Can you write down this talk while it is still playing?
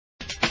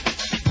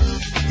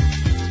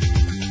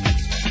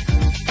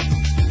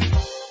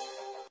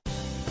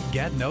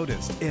get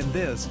noticed in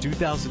this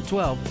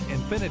 2012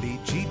 Infiniti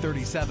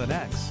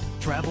G37x.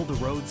 Travel the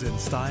roads in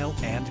style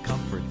and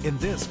comfort in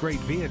this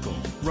great vehicle.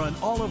 Run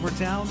all over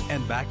town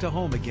and back to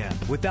home again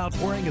without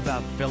worrying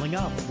about filling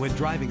up when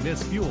driving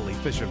this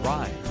fuel-efficient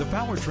ride. The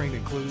powertrain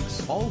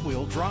includes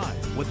all-wheel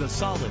drive with a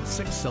solid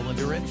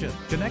 6-cylinder engine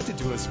connected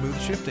to a smooth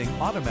shifting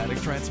automatic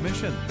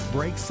transmission.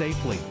 Brake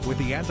safely with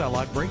the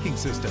anti-lock braking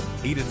system.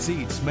 Heated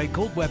seats make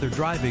cold weather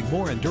driving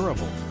more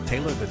endurable.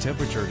 Tailor the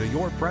temperature to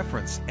your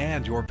preference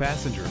and your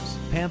passengers.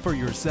 Pamper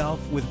yourself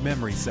with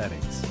memory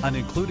settings. An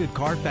included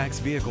Carfax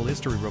vehicle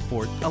history report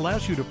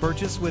allows you to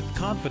purchase with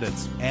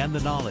confidence and the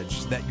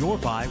knowledge that your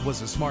buy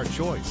was a smart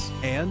choice.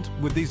 And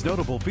with these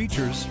notable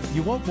features,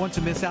 you won't want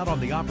to miss out on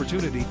the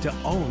opportunity to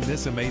own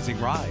this amazing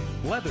ride.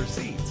 Leather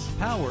seats,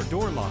 power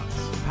door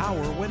locks,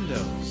 power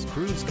windows,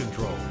 cruise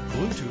control,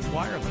 Bluetooth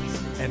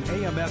wireless, an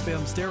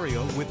AM/FM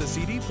stereo with a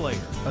CD player,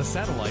 a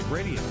satellite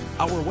radio.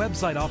 Our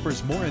website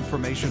offers more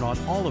information on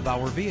all of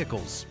our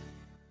vehicles.